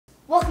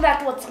Welcome back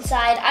to What's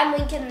Inside. I'm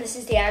Lincoln and this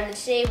is Dan, and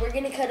today we're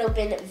going to cut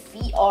open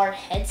VR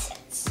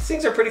headsets. These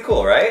things are pretty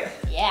cool, right?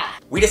 Yeah.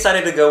 We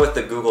decided to go with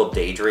the Google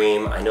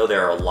Daydream. I know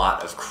there are a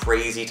lot of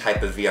crazy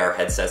type of VR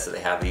headsets that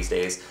they have these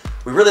days.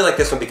 We really like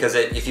this one because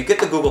if you get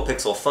the Google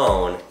Pixel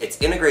phone,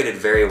 it's integrated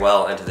very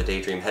well into the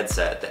Daydream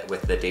headset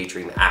with the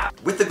Daydream app.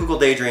 With the Google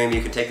Daydream,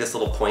 you can take this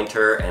little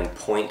pointer and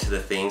point to the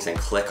things and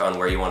click on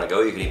where you want to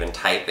go. You can even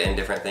type in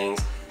different things.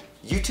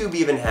 YouTube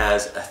even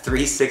has a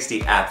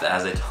 360 app that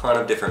has a ton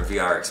of different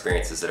VR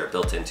experiences that are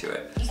built into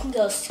it. You can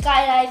go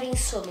skydiving,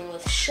 swimming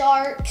with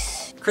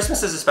sharks.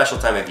 Christmas is a special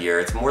time of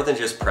year. It's more than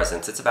just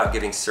presents. It's about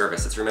giving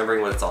service. It's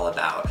remembering what it's all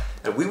about.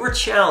 And we were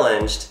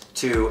challenged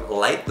to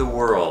light the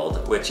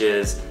world, which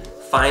is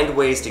find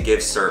ways to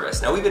give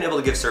service. Now, we've been able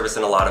to give service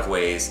in a lot of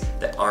ways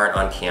that aren't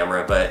on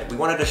camera, but we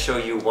wanted to show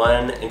you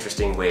one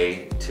interesting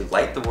way to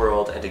light the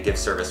world and to give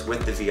service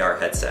with the VR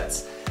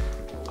headsets.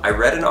 I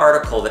read an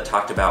article that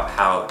talked about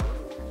how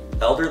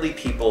elderly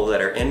people that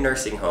are in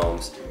nursing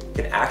homes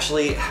can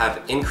actually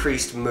have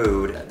increased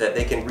mood, that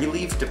they can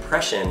relieve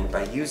depression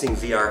by using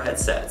VR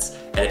headsets,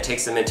 and it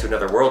takes them into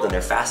another world and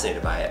they're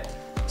fascinated by it.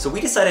 So we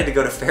decided to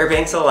go to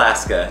Fairbanks,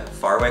 Alaska,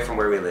 far away from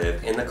where we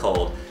live, in the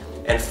cold,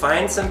 and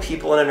find some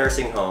people in a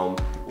nursing home,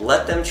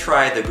 let them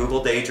try the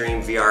Google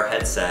Daydream VR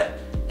headset,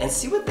 and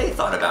see what they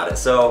thought about it.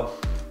 So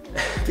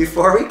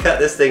before we cut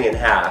this thing in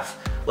half,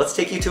 let's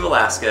take you to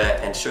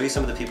Alaska and show you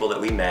some of the people that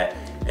we met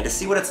and to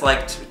see what it's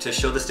like to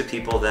show this to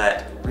people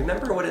that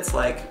remember what it's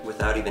like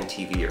without even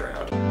TV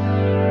around.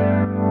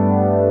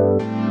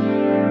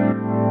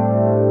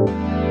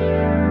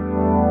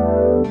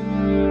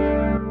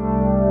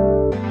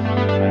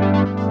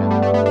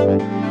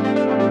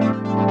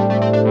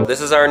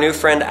 This is our new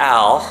friend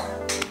Al.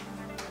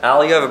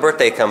 Al, you have a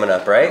birthday coming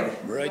up, right?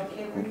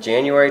 Right.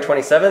 January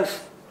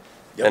 27th?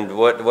 Yep. And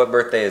what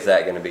birthday is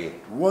that going to be?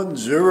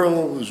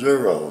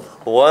 100.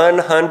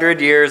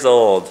 100 years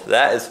old.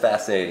 That is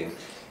fascinating.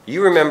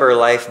 You remember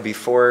life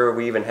before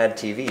we even had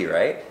TV,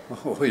 right?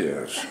 Oh,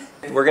 yes.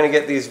 We're going to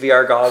get these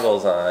VR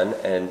goggles on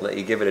and let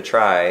you give it a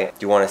try. Do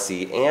you want to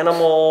see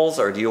animals,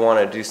 or do you want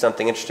to do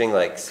something interesting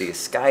like see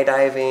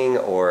skydiving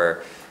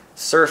or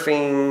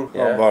surfing?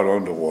 How about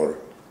underwater?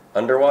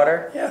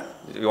 Underwater? Yeah.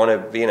 Do you want to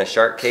be in a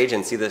shark cage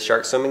and see the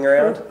shark swimming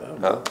around?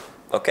 Oh,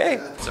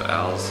 okay. So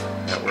Al's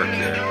at work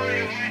here.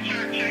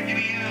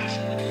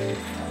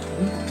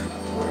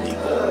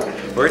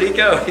 Where'd he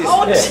go? He's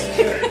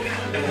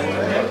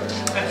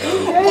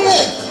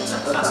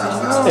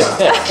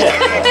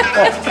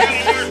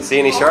See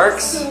any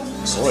sharks?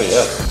 Oh,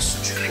 yeah.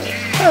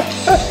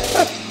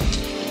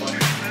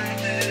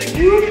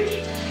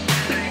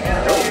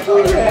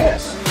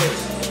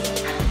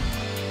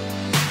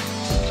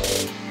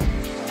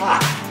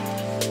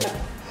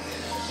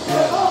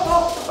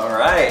 All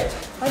right.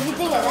 What'd you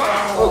think of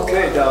that?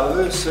 Okay, now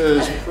this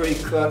is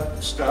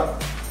pre-cut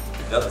stuff.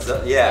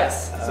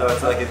 Yes. So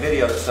it's like a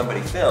video that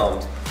somebody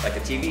filmed, like a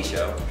TV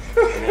show,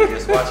 and then you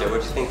just watch it.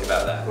 What'd you think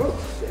about that? Oh,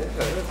 yeah,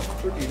 that's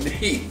pretty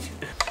neat.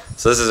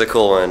 So this is a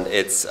cool one.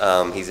 It's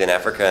he's in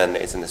Africa and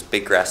it's in this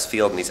big grass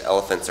field, and these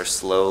elephants are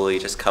slowly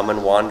just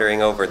coming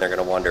wandering over, and they're going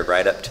to wander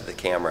right up to the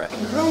camera. Right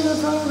in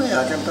front of me,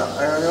 I can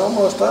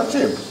almost touch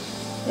him.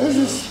 This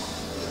is...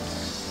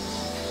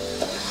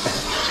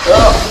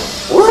 Oh!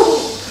 Woo!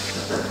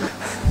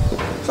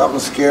 Something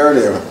scared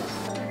him.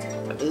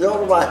 He's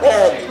over my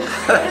head.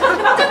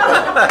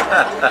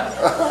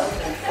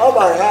 Oh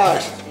my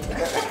gosh.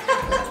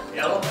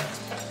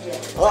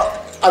 Oh,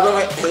 I don't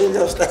like he's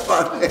gonna step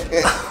on me.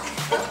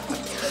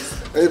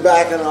 He's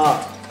backing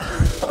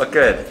off. Oh,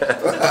 good. Oh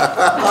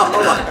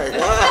my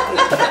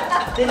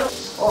God.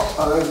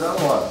 Oh, there's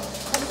another one.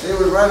 He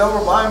was right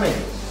over by me.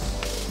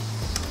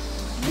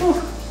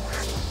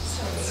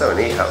 So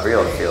neat how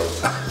real it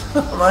feels.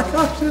 Oh my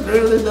gosh, it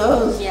really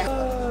does.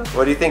 Yeah.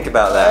 What do you think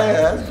about that?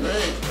 Hey, that's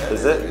great. That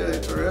Is it? really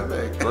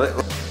terrific. Come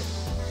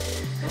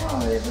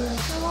on, Ethan.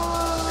 Come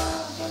on.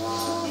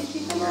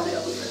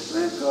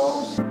 There it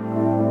goes.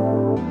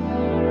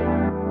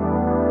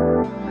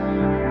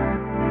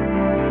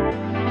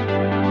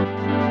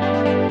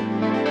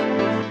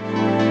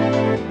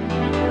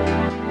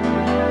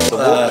 So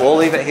we'll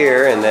leave it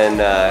here, and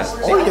then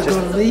Oh, you're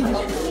gonna leave it?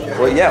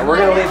 well, yeah, we're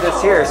gonna leave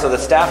this here so the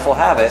staff will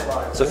have it.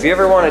 So if you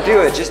ever want to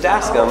do it, just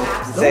ask them.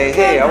 Say,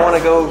 hey, I want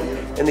to go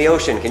in the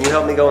ocean. Can you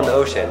help me go in the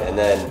ocean? And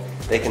then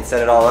they can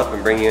set it all up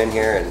and bring you in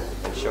here and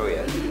show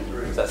you.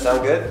 Does that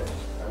sound good?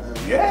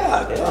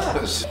 Yeah, it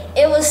does.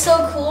 It was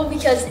so cool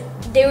because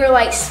they were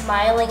like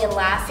smiling and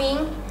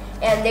laughing,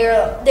 and they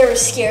were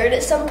scared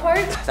at some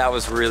parts. That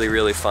was really,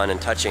 really fun and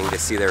touching to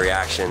see their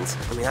reactions.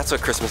 I mean, that's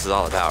what Christmas is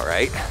all about,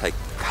 right? Like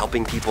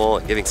helping people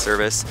and giving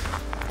service,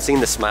 seeing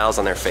the smiles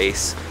on their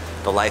face,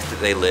 the life that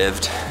they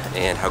lived,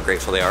 and how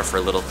grateful they are for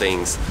little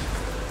things.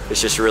 It's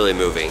just really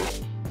moving.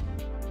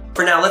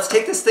 For now, let's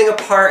take this thing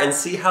apart and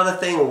see how the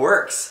thing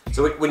works.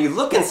 So when you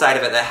look inside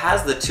of it, that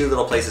has the two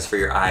little places for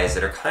your eyes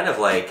that are kind of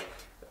like,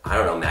 I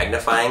don't know,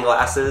 magnifying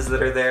glasses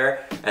that are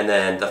there. And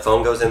then the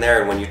phone goes in there,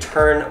 and when you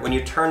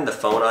turn the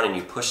phone on and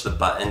you push the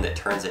button that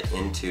turns it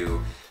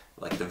into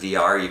like the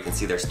VR, you can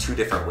see there's 2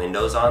 different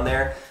windows on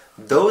there.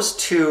 Those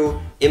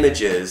 2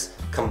 images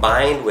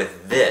combined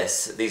with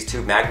these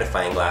 2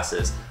 magnifying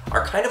glasses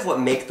are kind of what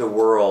make the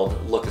world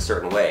look a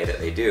certain way that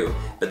they do.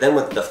 But then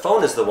with the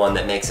phone is the one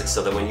that makes it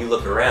so that when you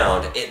look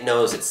around, it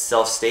knows it's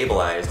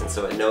self-stabilized, and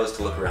so it knows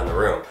to look around the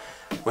room.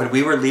 When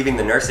we were leaving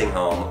the nursing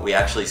home, we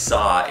actually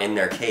saw in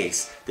their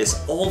case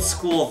this old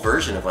school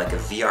version of like a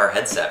VR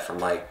headset from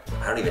like,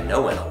 I don't even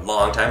know when, a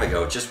long time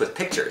ago, just with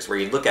pictures where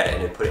you look at it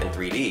and it'd put it in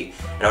 3D.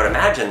 And I would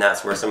imagine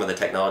that's where some of the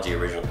technology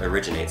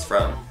originates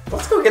from.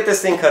 Let's go get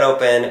this thing cut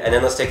open and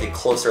then let's take a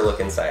closer look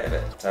inside of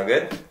it. Sound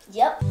good?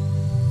 Yep.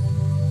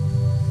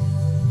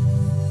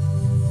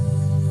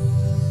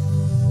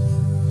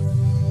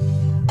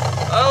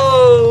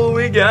 Oh,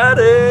 we got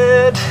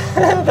it!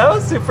 That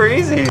was super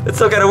easy. It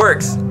still kind of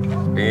works.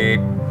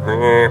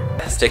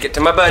 Let's take it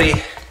to my buddy.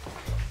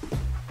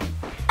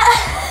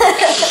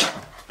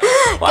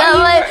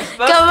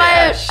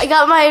 I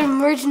got my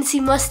emergency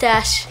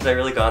mustache. Has I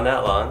really gone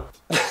that long?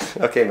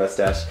 Okay,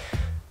 mustache.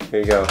 Here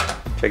you go.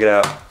 Check it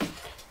out.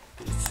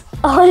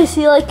 Oh, I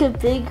see like a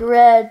big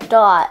red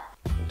dot.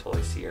 You can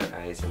totally see your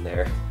eyes in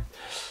there.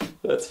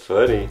 That's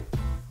funny.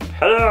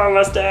 Hello,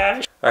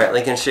 mustache. All right,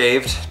 Lincoln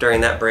shaved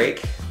during that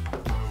break.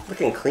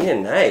 Looking clean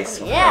and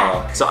nice. Oh, yeah.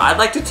 Wow. So I'd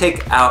like to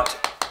take out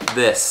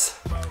this.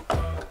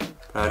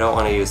 I don't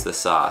want to use the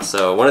saw.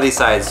 So one of these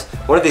sides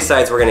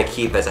we're gonna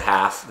keep as a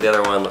half. The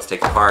other one, let's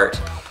take apart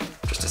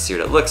just to see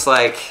what it looks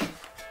like.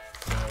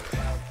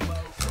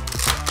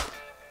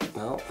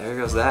 Well, there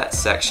goes that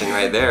section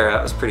right there.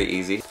 That was pretty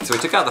easy. So we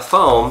took out the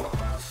foam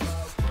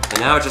and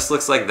now it just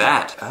looks like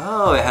that.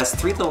 Oh, it has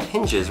 3 little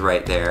hinges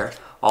right there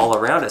all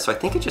around it. So I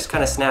think it just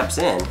kind of snaps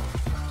in.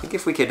 I think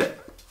if we could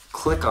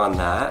click on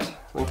that,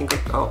 Lincoln,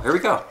 oh, here we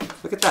go.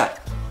 Look at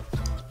that.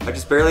 I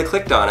just barely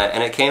clicked on it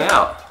and it came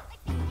out.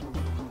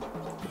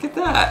 Look at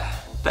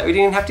that. That we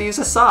didn't have to use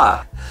a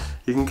saw.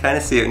 You can kind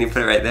of see it when you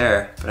put it right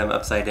there, but I'm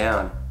upside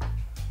down.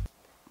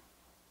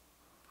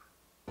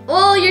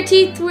 Oh, your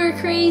teeth were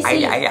crazy.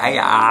 Your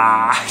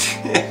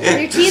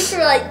teeth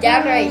were like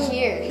down right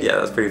here. Yeah,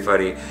 that was pretty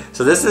funny.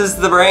 So this is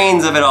the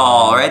brains of it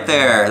all, right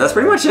there. That's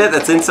pretty much it.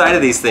 That's inside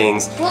of these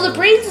things. Well, the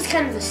brains is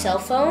kind of the cell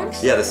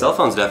phones. Yeah, the cell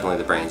phone's definitely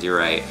the brains, you're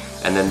right.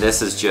 And then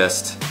this is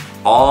just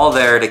all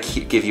there to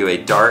give you a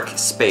dark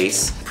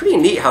space. Pretty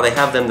neat how they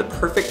have them the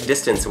perfect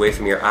distance away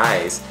from your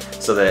eyes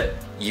so that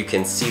you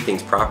can see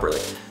things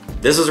properly.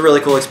 This was a really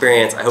cool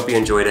experience. I hope you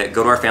enjoyed it.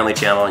 Go to our family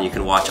channel and you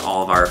can watch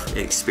all of our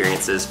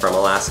experiences from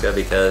Alaska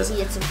because we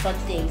had some fun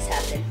things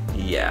happen.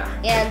 Yeah.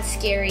 And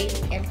scary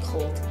and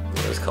cold.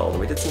 It was cold. And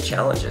we did some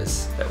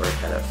challenges that were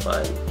kind of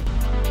fun.